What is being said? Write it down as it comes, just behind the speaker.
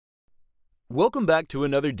Welcome back to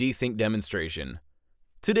another DSYNC demonstration.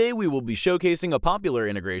 Today we will be showcasing a popular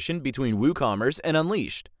integration between Woocommerce and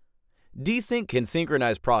Unleashed. DSYNC can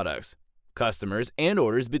synchronize products, customers, and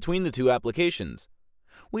orders between the two applications.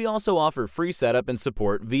 We also offer free setup and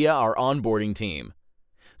support via our onboarding team.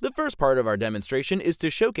 The first part of our demonstration is to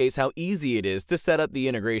showcase how easy it is to set up the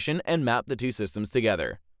integration and map the two systems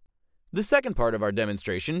together. The second part of our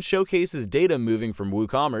demonstration showcases data moving from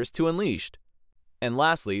Woocommerce to Unleashed. And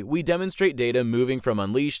lastly, we demonstrate data moving from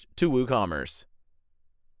Unleashed to Woocommerce.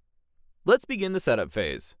 Let's begin the setup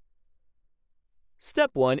phase.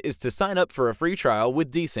 Step 1 is to sign up for a free trial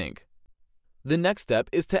with DSYNC. The next step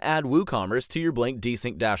is to add Woocommerce to your blank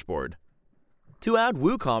DSYNC dashboard. To add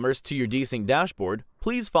Woocommerce to your DSYNC dashboard,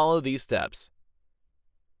 please follow these steps.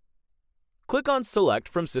 Click on Select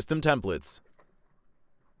from System Templates.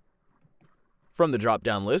 From the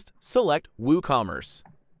drop-down list, select Woocommerce.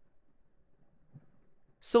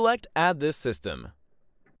 Select Add this system.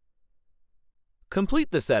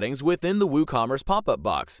 Complete the settings within the Woocommerce pop-up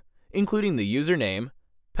box, including the username,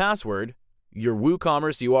 password, your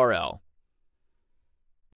Woocommerce URL.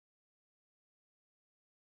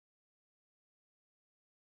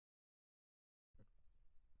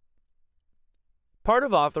 Part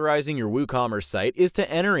of authorizing your Woocommerce site is to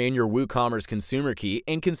enter in your Woocommerce consumer key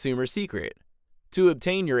and consumer secret. To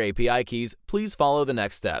obtain your API keys, please follow the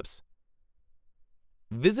next steps.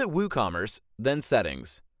 Visit Woocommerce, then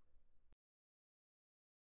Settings.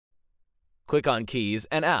 Click on Keys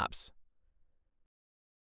and Apps.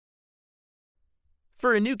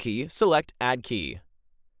 For a new key, select Add Key.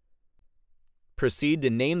 Proceed to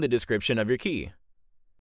name the description of your key.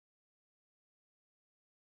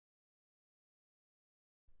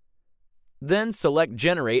 Then select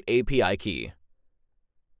Generate API Key.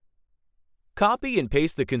 Copy and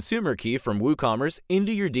paste the consumer key from Woocommerce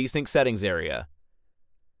into your DSYNC settings area.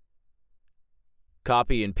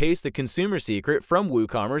 Copy and paste the consumer secret from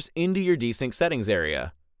Woocommerce into your DSYNC settings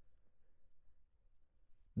area.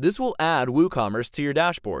 This will add Woocommerce to your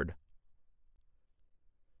dashboard.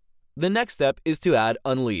 The next step is to add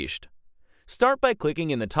Unleashed. Start by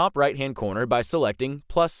clicking in the top right-hand corner by selecting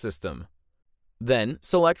Plus System. Then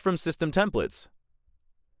select from System Templates.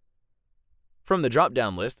 From the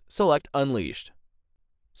drop-down list, select Unleashed.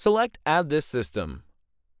 Select Add this system.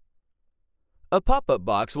 A pop-up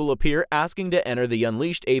box will appear asking to enter the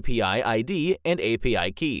Unleashed API ID and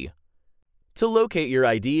API key. To locate your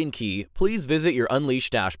ID and key, please visit your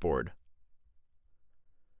Unleashed dashboard.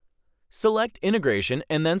 Select Integration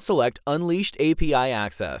and then select Unleashed API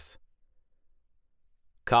Access.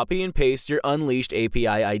 Copy and paste your Unleashed API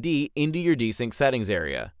ID into your DSYNC settings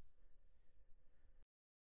area.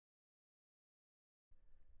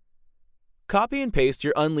 Copy and paste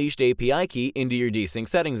your Unleashed API key into your DSYNC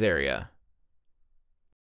settings area.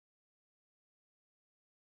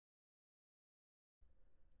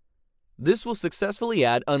 This will successfully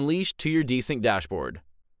add Unleashed to your DSYNC dashboard.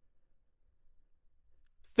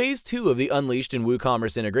 Phase 2 of the Unleashed and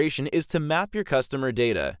Woocommerce integration is to map your customer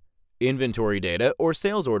data, inventory data, or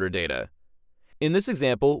sales order data. In this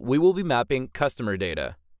example, we will be mapping customer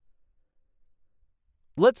data.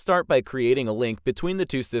 Let's start by creating a link between the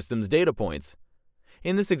two systems' data points.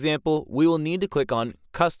 In this example, we will need to click on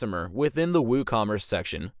Customer within the Woocommerce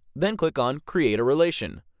section, then click on Create a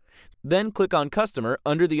Relation. Then click on Customer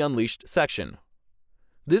under the Unleashed section.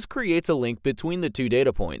 This creates a link between the two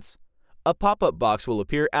data points. A pop-up box will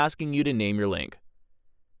appear asking you to name your link.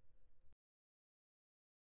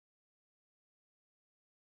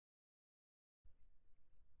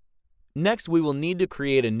 Next, we will need to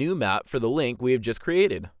create a new map for the link we have just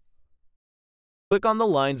created. Click on the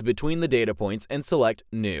lines between the data points and select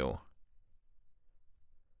New.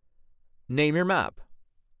 Name your map.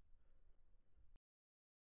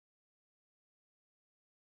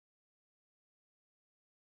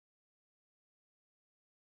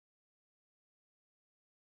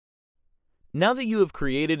 Now that you have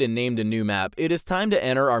created and named a new map, it is time to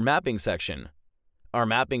enter our mapping section. Our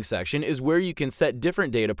mapping section is where you can set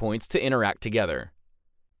different data points to interact together.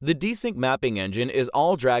 The DSYNC mapping engine is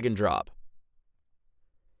all drag and drop.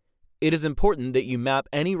 It is important that you map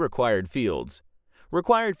any required fields.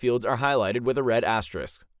 Required fields are highlighted with a red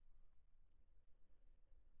asterisk.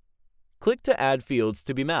 Click to add fields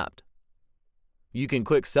to be mapped. You can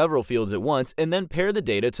click several fields at once and then pair the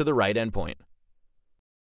data to the right endpoint.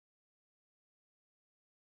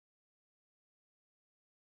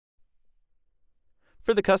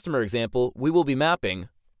 For the customer example, we will be mapping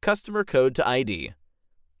customer code to ID,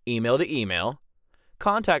 email to email,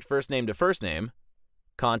 contact first name to first name,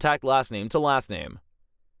 contact last name to last name.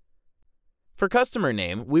 For customer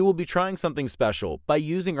name, we will be trying something special. By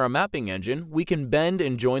using our mapping engine, we can bend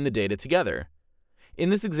and join the data together.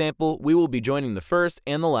 In this example, we will be joining the first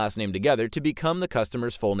and the last name together to become the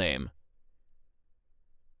customer's full name.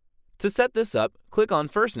 To set this up, click on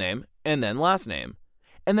first name and then last name,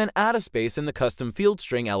 and then add a space in the custom field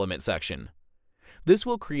string element section. This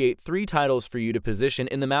will create 3 titles for you to position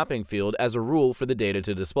in the mapping field as a rule for the data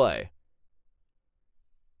to display.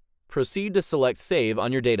 Proceed to select Save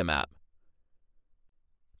on your data map.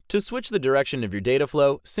 To switch the direction of your data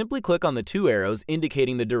flow, simply click on the 2 arrows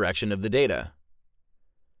indicating the direction of the data.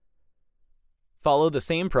 Follow the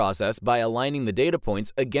same process by aligning the data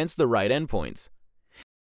points against the right endpoints.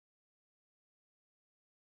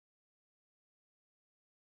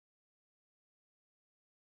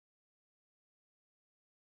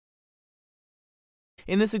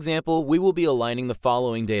 In this example, we will be aligning the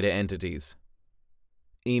following data entities.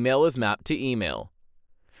 Email is mapped to email.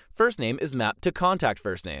 First name is mapped to contact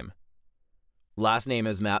first name. Last name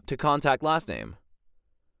is mapped to contact last name.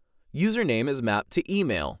 Username is mapped to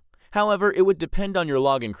email. However, it would depend on your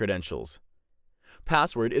login credentials.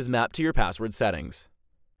 Password is mapped to your password settings.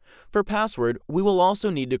 For password, we will also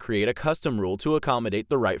need to create a custom rule to accommodate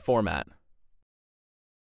the right format.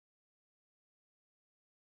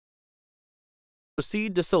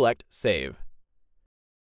 Proceed to select Save.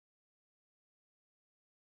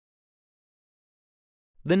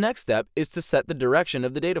 The next step is to set the direction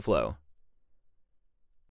of the data flow.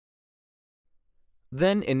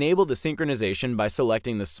 Then enable the synchronization by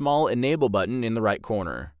selecting the small Enable button in the right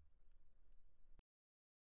corner.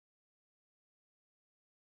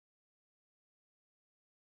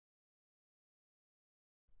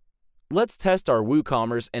 Let's test our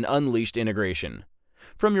Woocommerce and Unleashed integration.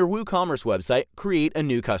 From your Woocommerce website, create a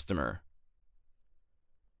new customer.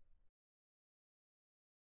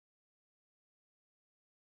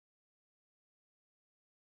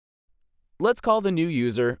 Let's call the new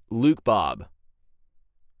user Luke Bob.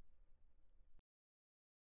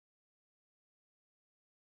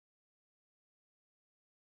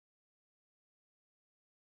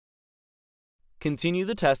 Continue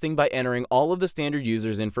the testing by entering all of the standard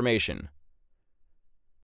user's information.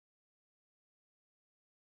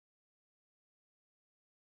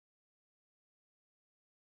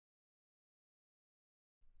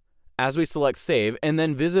 As we select Save and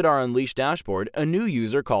then visit our Unleashed dashboard, a new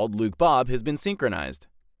user called Luke Bob has been synchronized.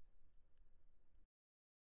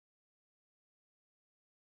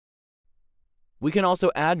 We can also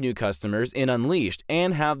add new customers in Unleashed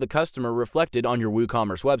and have the customer reflected on your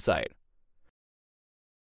Woocommerce website.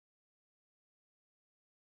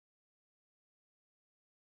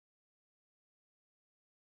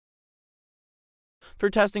 For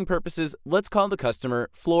testing purposes, let's call the customer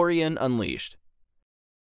Florian Unleashed.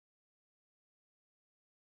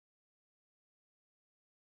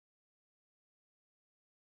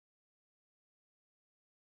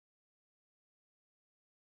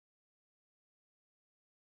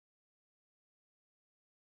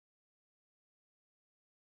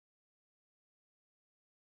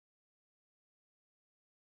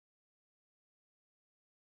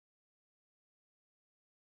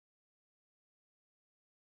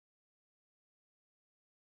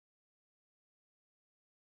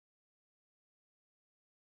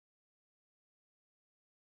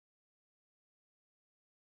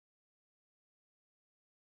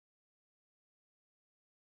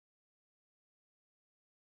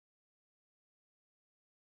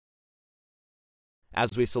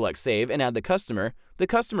 As we select Save and add the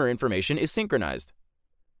customer information is synchronized.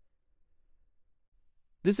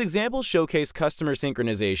 This example showcased customer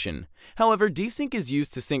synchronization. However, DSYNC is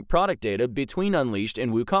used to sync product data between Unleashed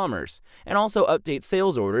and Woocommerce, and also update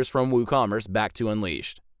sales orders from Woocommerce back to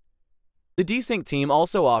Unleashed. The DSYNC team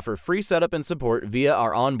also offer free setup and support via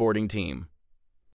our onboarding team.